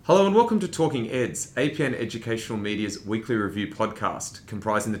Hello and welcome to Talking Eds, APN Educational Media's weekly review podcast,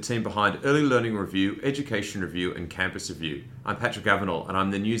 comprising the team behind Early Learning Review, Education Review and Campus Review. I'm Patrick Avenell and I'm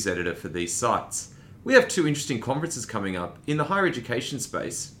the news editor for these sites. We have two interesting conferences coming up. In the higher education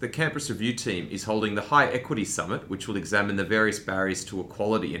space, the Campus Review team is holding the High Equity Summit, which will examine the various barriers to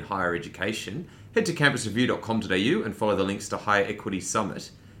equality in higher education. Head to campusreview.com.au and follow the links to High Equity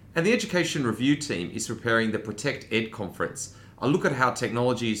Summit. And the Education Review team is preparing the Protect Ed conference, a look at how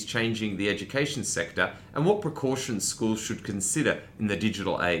technology is changing the education sector and what precautions schools should consider in the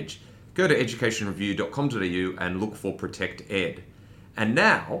digital age. Go to educationreview.com.au and look for Protect Ed. And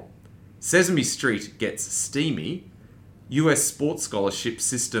now, Sesame Street gets STEAMy, US sports scholarship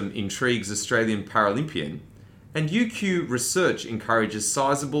system intrigues Australian Paralympian, and UQ research encourages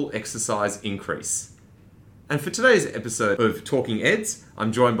sizable exercise increase. And for today's episode of Talking Eds,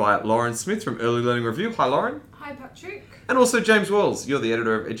 I'm joined by Loren Smith from Early Learning Review. Hi, Loren. Hi, Patrick. And also James Wells. You're the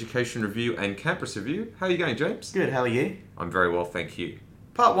editor of Education Review and Campus Review. How are you going, James? Good, how are you? I'm very well, thank you.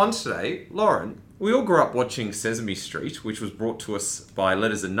 Part one today, Loren. We all grew up watching Sesame Street, which was brought to us by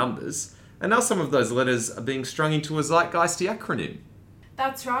letters and numbers, and now some of those letters are being strung into a zeitgeisty acronym.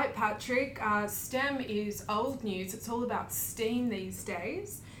 That's right, Patrick. STEM is old news. It's all about STEAM these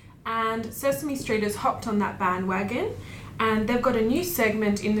days. And Sesame Street has hopped on that bandwagon, and they've got a new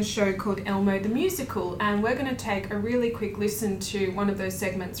segment in the show called Elmo the Musical, and we're going to take a really quick listen to one of those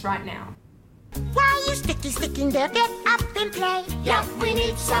segments right now. Why you sticking there, get up and play? Yeah, we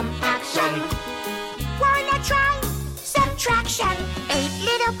need some action. Why not try subtraction? 8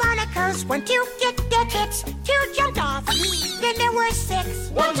 little barnacles, 1, 2, get their tits. 2 jumped off, then there were 6.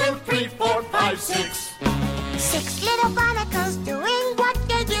 1, 2, 3, 4, 5, 6. 6 little barnacles doing what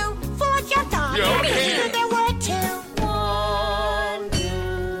they do. 4 jumped off, then there were 2. 1, 2.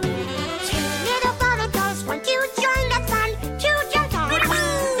 2 little barnacles, 1, 2, join the fun. 2 jumped off,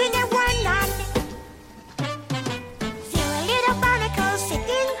 then there were none. 0 little barnacles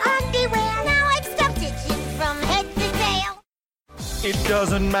sitting on the rail. Now I've stumped it from head to tail. It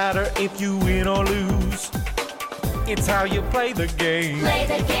doesn't matter if you win or lose. It's how you play the game. Play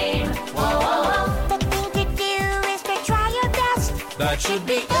the game. Whoa, whoa, whoa. The thing to do is to try your best. That should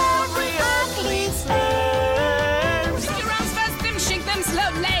be every athlete's aim. Shake your arms fast and shake them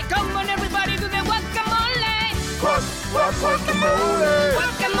slowly. Come on, everybody, do the guacamole. Guacamole.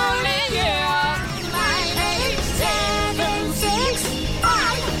 Guacamole, yeah. 5, 8, 7, 6,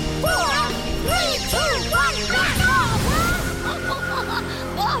 5, 4, 3, 2, 1,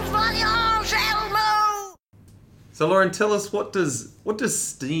 So Lauren, tell us, what does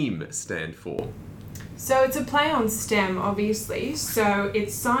STEAM stand for? So it's a play on STEM, obviously. So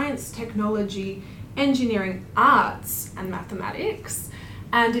it's science, technology, engineering, arts, and mathematics.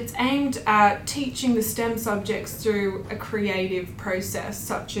 And it's aimed at teaching the STEM subjects through a creative process,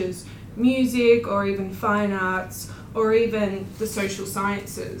 such as music or even fine arts or even the social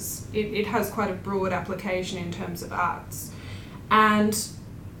sciences. It has quite a broad application in terms of arts. And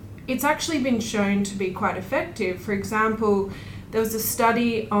it's actually been shown to be quite effective. For example, there was a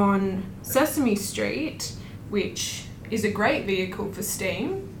study on Sesame Street, which is a great vehicle for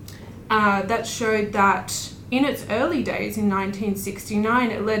STEAM, that showed that in its early days in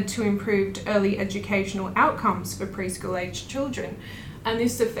 1969, it led to improved early educational outcomes for preschool-aged children. And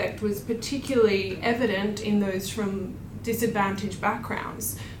this effect was particularly evident in those from disadvantaged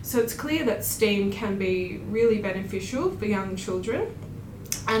backgrounds. So it's clear that STEAM can be really beneficial for young children.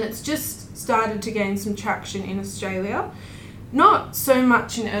 And it's just started to gain some traction in Australia. Not so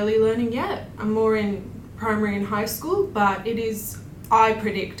much in early learning yet, more in primary and high school, but it is, I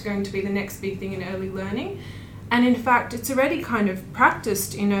predict, going to be the next big thing in early learning. And in fact, it's already kind of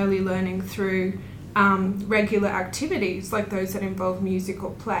practiced in early learning through regular activities like those that involve music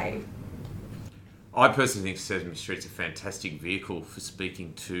or play. I personally think Sesame Street's a fantastic vehicle for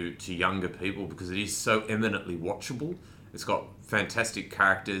speaking to younger people because it is so eminently watchable. It's got fantastic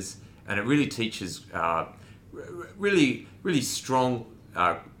characters, and it really teaches really strong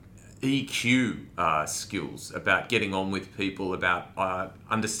EQ skills about getting on with people, about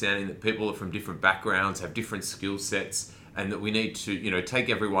understanding that people are from different backgrounds, have different skill sets, and that we need to, take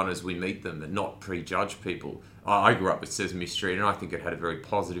everyone as we meet them and not prejudge people. I grew up with Sesame Street, and I think it had a very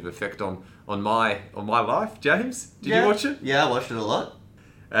positive effect on my life. James, did you watch it? Yeah, I watched it a lot.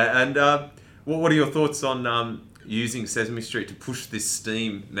 And what are your thoughts on using Sesame Street to push this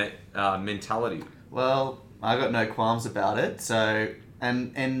STEAM mentality? Well, I got no qualms about it. So,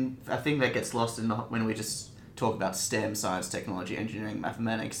 and I think that gets lost when we just talk about STEM, science, technology, engineering,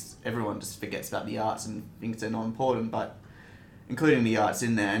 mathematics. Everyone just forgets about the arts and thinks they're not important. But including the arts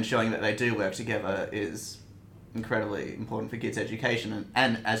in there and showing that they do work together is incredibly important for kids' education,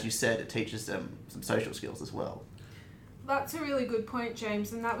 and as you said, it teaches them some social skills as well. That's a really good point,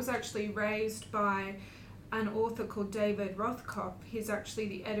 James, and that was actually raised by an author called David Rothkopf. He's actually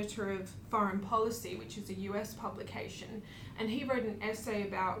the editor of Foreign Policy, which is a US publication, and he wrote an essay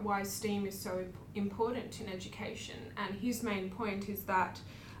about why STEAM is so important in education, and his main point is that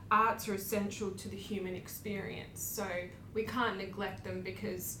arts are essential to the human experience, so we can't neglect them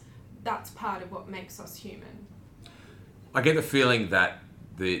because that's part of what makes us human. I get the feeling that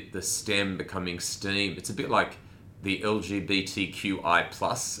the STEM becoming STEAM, it's a bit like the LGBTQI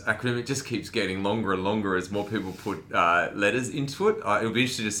plus acronym. It just keeps getting longer and longer as more people put letters into it. It'll be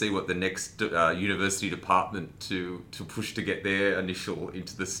interesting to see what the next university department to push to get their initial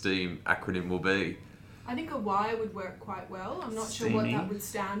into the STEAM acronym will be. I think a Y would work quite well. I'm not sure STEAMy. what that would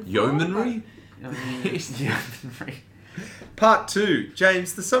stand for. Yeomanry? Yeomanry. Part 2.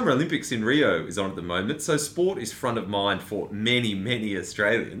 James, the Summer Olympics in Rio is on at the moment, so sport is front of mind for many, many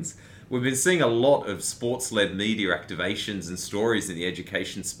Australians. We've been seeing a lot of sports-led media activations and stories in the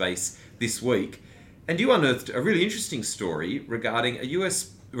education space this week, and you unearthed a really interesting story regarding the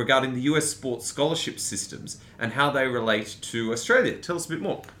US sports scholarship systems and how they relate to Australia. Tell us a bit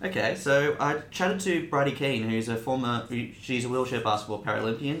more. Okay, so I chatted to Bridie Kean, she's a wheelchair basketball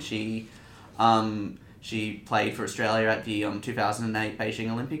Paralympian. She played for Australia at the 2008 Beijing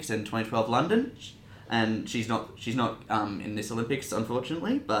Olympics and 2012 London, and she's not in this Olympics,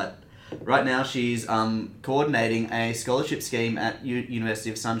 unfortunately, but right now she's coordinating a scholarship scheme at University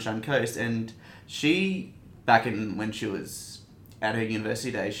of Sunshine Coast, and she, when she was at her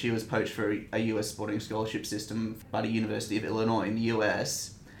university days, she was poached for a US sporting scholarship system by the University of Illinois in the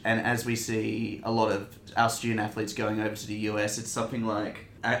US. And as we see a lot of our student athletes going over to the US, it's something like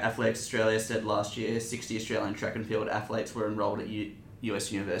Athletics Australia said last year, 60 Australian track and field athletes were enrolled at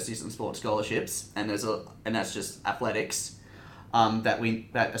US universities on sports scholarships, and that's just athletics.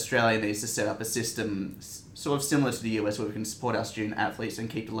 That Australia needs to set up a system sort of similar to the US where we can support our student athletes and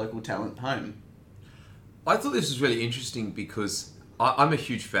keep the local talent home. I thought this was really interesting because I'm a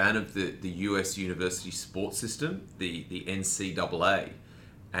huge fan of the US university sports system, the NCAA.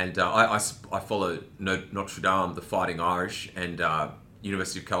 And I follow Notre Dame, the Fighting Irish, and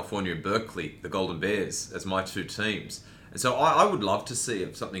University of California in Berkeley, the Golden Bears, as my two teams. And so I would love to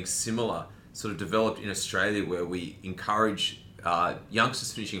see something similar sort of developed in Australia where we encourage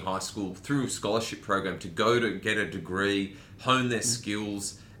youngsters finishing high school through a scholarship program to go to get a degree, hone their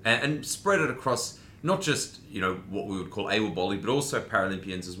skills, and spread it across not just what we would call able-bodied, but also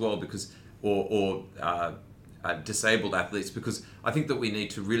Paralympians as well, because or disabled athletes, because I think that we need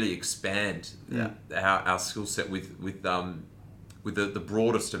to really expand our skill set with the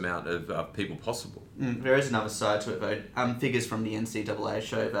broadest amount of people possible. There is another side to it though. Figures from the NCAA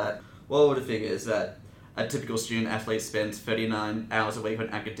show that, what were the figures? That a typical student athlete spends 39 hours a week on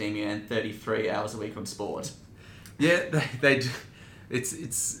academia and 33 hours a week on sport. Yeah, they do.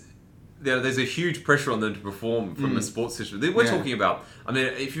 There's a huge pressure on them to perform from a sports system. We're talking about,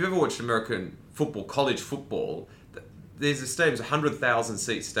 if you've ever watched American football, college football, there's stadiums, 100,000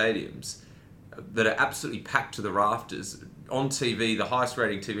 seat stadiums that are absolutely packed to the rafters. On TV, the highest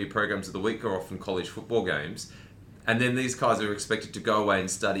rating TV programs of the week are often college football games. And then these guys are expected to go away and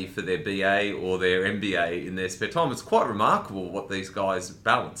study for their BA or their MBA in their spare time. It's quite remarkable what these guys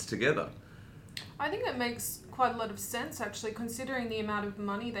balance together. I think that makes quite a lot of sense, actually, considering the amount of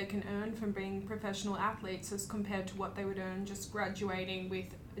money they can earn from being professional athletes as compared to what they would earn just graduating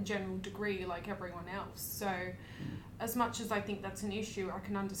with a general degree like everyone else. So as much as I think that's an issue, I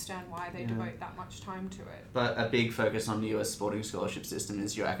can understand why they devote that much time to it. But a big focus on the US sporting scholarship system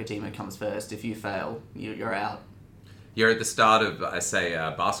is your academia comes first. If you fail, you're out. Yeah, at the start of, say,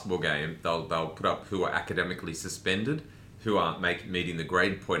 a basketball game, they'll put up who are academically suspended, who aren't meeting the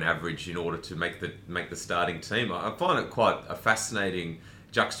grade point average in order to make the starting team. I find it quite a fascinating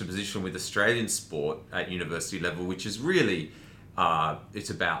juxtaposition with Australian sport at university level, which is really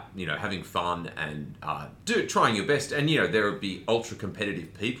it's about having fun and trying your best. And there would be ultra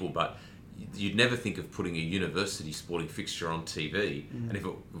competitive people, but you'd never think of putting a university sporting fixture on TV. And if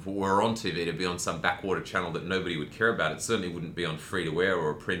it were on TV, it'd be on some backwater channel that nobody would care about. It certainly wouldn't be on free-to-air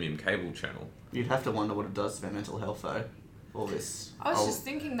or a premium cable channel. You'd have to wonder what it does to their mental health, though. All this. I was just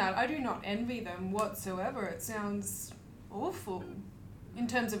thinking that. I do not envy them whatsoever. It sounds awful in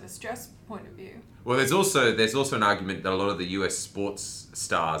terms of a stress point of view. Well, there's also an argument that a lot of the US sports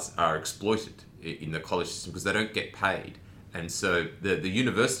stars are exploited in the college system because they don't get paid. And so the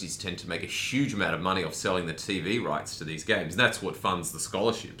universities tend to make a huge amount of money off selling the TV rights to these games. And that's what funds the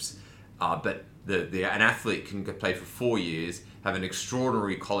scholarships. But an athlete can play for 4 years, have an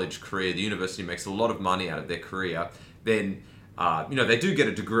extraordinary college career, the university makes a lot of money out of their career, then, they do get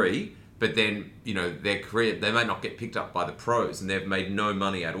a degree, but then, their career, they may not get picked up by the pros, and they've made no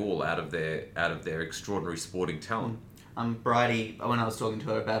money at all out of their extraordinary sporting talent. Bridie, when I was talking to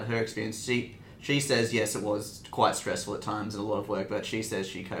her about her experience, she says, yes, it was quite stressful at times and a lot of work, but she says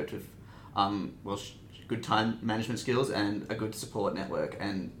she coped with, good time management skills and a good support network,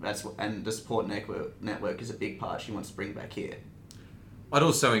 and the support network is a big part she wants to bring back here. I'd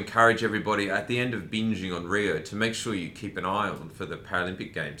also encourage everybody at the end of binging on Rio to make sure you keep an eye on for the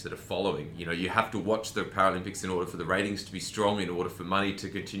Paralympic Games that are following. You have to watch the Paralympics in order for the ratings to be strong, in order for money to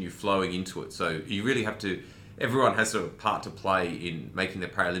continue flowing into it. So you really have to, everyone has a part to play in making the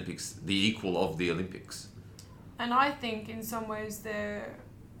Paralympics the equal of the Olympics. And I think in some ways they're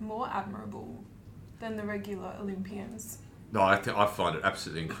more admirable than the regular Olympians. No, I find it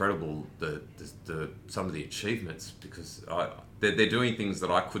absolutely incredible, some of the achievements, because they're doing things that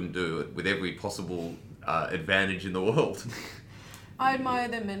I couldn't do with every possible advantage in the world. I admire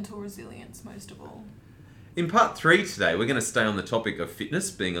their mental resilience most of all. In part 3 today, we're going to stay on the topic of fitness,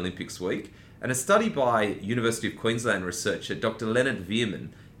 being Olympics week, and a study by University of Queensland researcher Dr. Leonard Veerman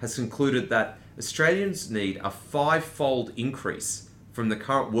has concluded that Australians need a 5-fold increase from the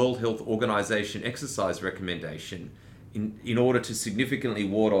current World Health Organization exercise recommendation in order to significantly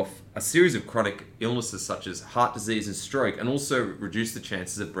ward off a series of chronic illnesses such as heart disease and stroke, and also reduce the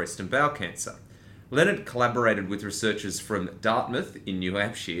chances of breast and bowel cancer. Leonard collaborated with researchers from Dartmouth in New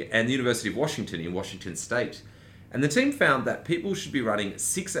Hampshire and the University of Washington in Washington State. And the team found that people should be running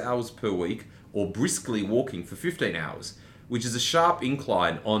 6 hours per week or briskly walking for 15 hours, which is a sharp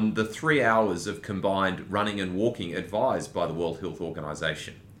incline on the 3 hours of combined running and walking advised by the World Health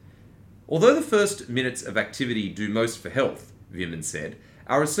Organization. Although the first minutes of activity do most for health, Veerman said,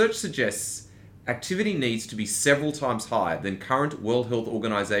 our research suggests activity needs to be several times higher than current World Health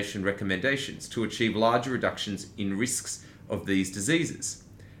Organization recommendations to achieve larger reductions in risks of these diseases.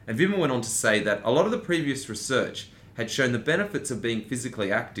 And Veerman went on to say that a lot of the previous research had shown the benefits of being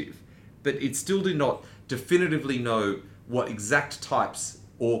physically active, but it still did not definitively know what exact types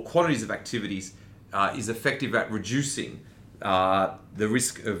or quantities of activities is effective at reducing the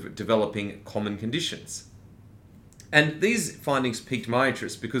risk of developing common conditions. And these findings piqued my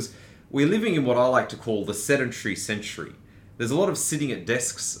interest because we're living in what I like to call the sedentary century. There's a lot of sitting at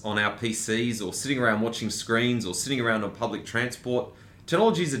desks on our PCs, or sitting around watching screens, or sitting around on public transport.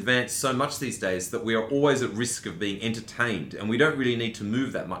 Technology's advanced so much these days that we are always at risk of being entertained, and we don't really need to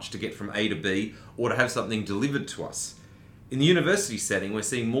move that much to get from A to B or to have something delivered to us. In the university setting, we're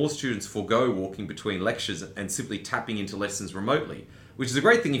seeing more students forego walking between lectures and simply tapping into lessons remotely, which is a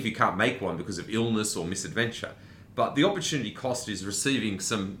great thing if you can't make one because of illness or misadventure. But the opportunity cost is receiving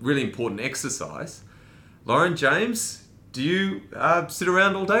some really important exercise. Loren, James, do you sit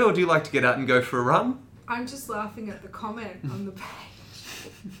around all day, or do you like to get out and go for a run? I'm just laughing at the comment on the page.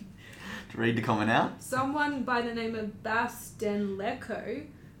 To read the comment out? Someone by the name of Basten Lecco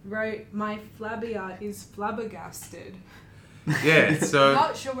wrote, "My flabbiart is flabbergasted." Yeah, so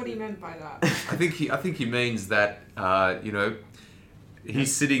Not sure what he meant by that. I think he means that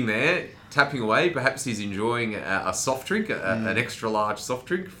he's sitting there tapping away. Perhaps he's enjoying a soft drink, an extra large soft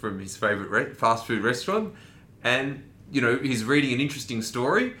drink from his favourite fast food restaurant, and he's reading an interesting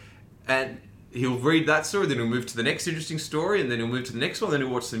story, and he'll read that story, then he'll move to the next interesting story, and then he'll move to the next one, then he'll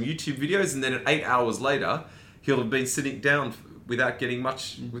watch some YouTube videos, and then 8 hours later, he'll have been sitting down without getting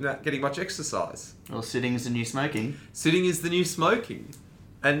much exercise. Well, sitting is the new smoking. Sitting is the new smoking.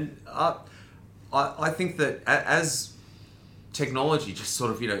 And I think that as technology just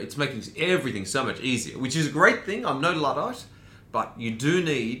sort of, it's making everything so much easier, which is a great thing. I'm no Luddite, but you do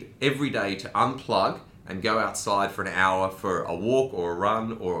need every day to unplug and go outside for an hour for a walk or a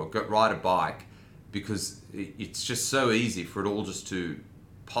run or ride a bike, because it's just so easy for it all just to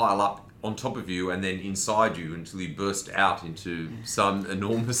pile up on top of you and then inside you until you burst out into some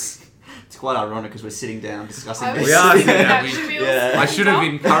enormous... It's quite ironic because we're sitting down discussing this. We are sitting down. Yeah. I should have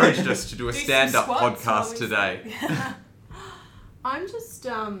encouraged us to do a Do some stand-up squats podcast today. Yeah. I'm just,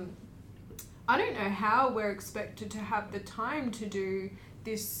 I don't know how we're expected to have the time to do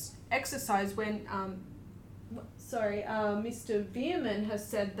this exercise when, Mr. Veerman has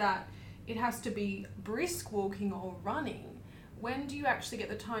said that it has to be brisk walking or running. When do you actually get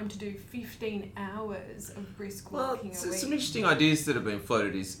the time to do 15 hours of brisk walking a week? Some interesting ideas that have been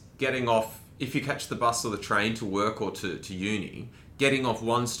floated is getting off, if you catch the bus or the train to work or to uni, getting off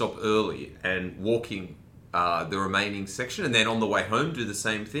one stop early and walking the remaining section, and then on the way home do the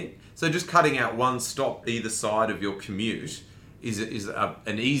same thing. So just cutting out one stop either side of your commute is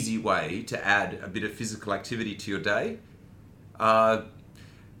an easy way to add a bit of physical activity to your day.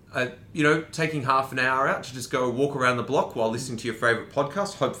 Taking half an hour out to just go walk around the block while listening to your favourite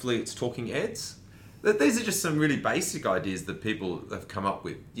podcast. Hopefully it's Talking Eds. These are just some really basic ideas that people have come up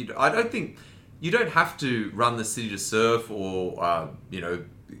with. I don't think you don't have to run the city to surf or,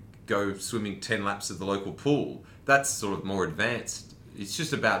 go swimming 10 laps of the local pool. That's sort of more advanced. It's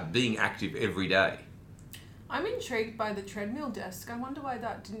just about being active every day. I'm intrigued by the treadmill desk. I wonder why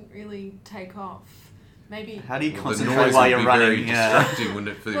that didn't really take off. Maybe. How do you The concentrate noise while would you're be running? very distracting, wouldn't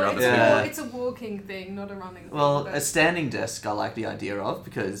it, for your Well, other it's, people? Yeah. it's a walking thing, not a running thing. Well, but- a standing desk I like the idea of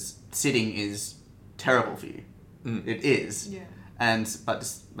because sitting is terrible for you. It is. Yeah. But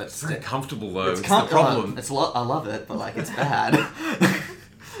It's very comfortable though. It's the com- problem. I love it, but like it's bad.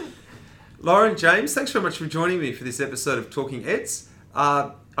 Loren, James, thanks very much for joining me for this episode of Talking Eds.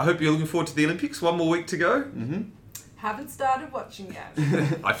 I hope you're looking forward to the Olympics. One more week to go. Haven't started watching yet.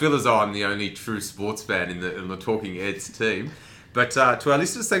 I feel as though I'm the only true sports fan in the Talking Eds team. But to our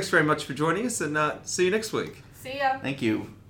listeners, thanks very much for joining us, and see you next week. See ya. Thank you.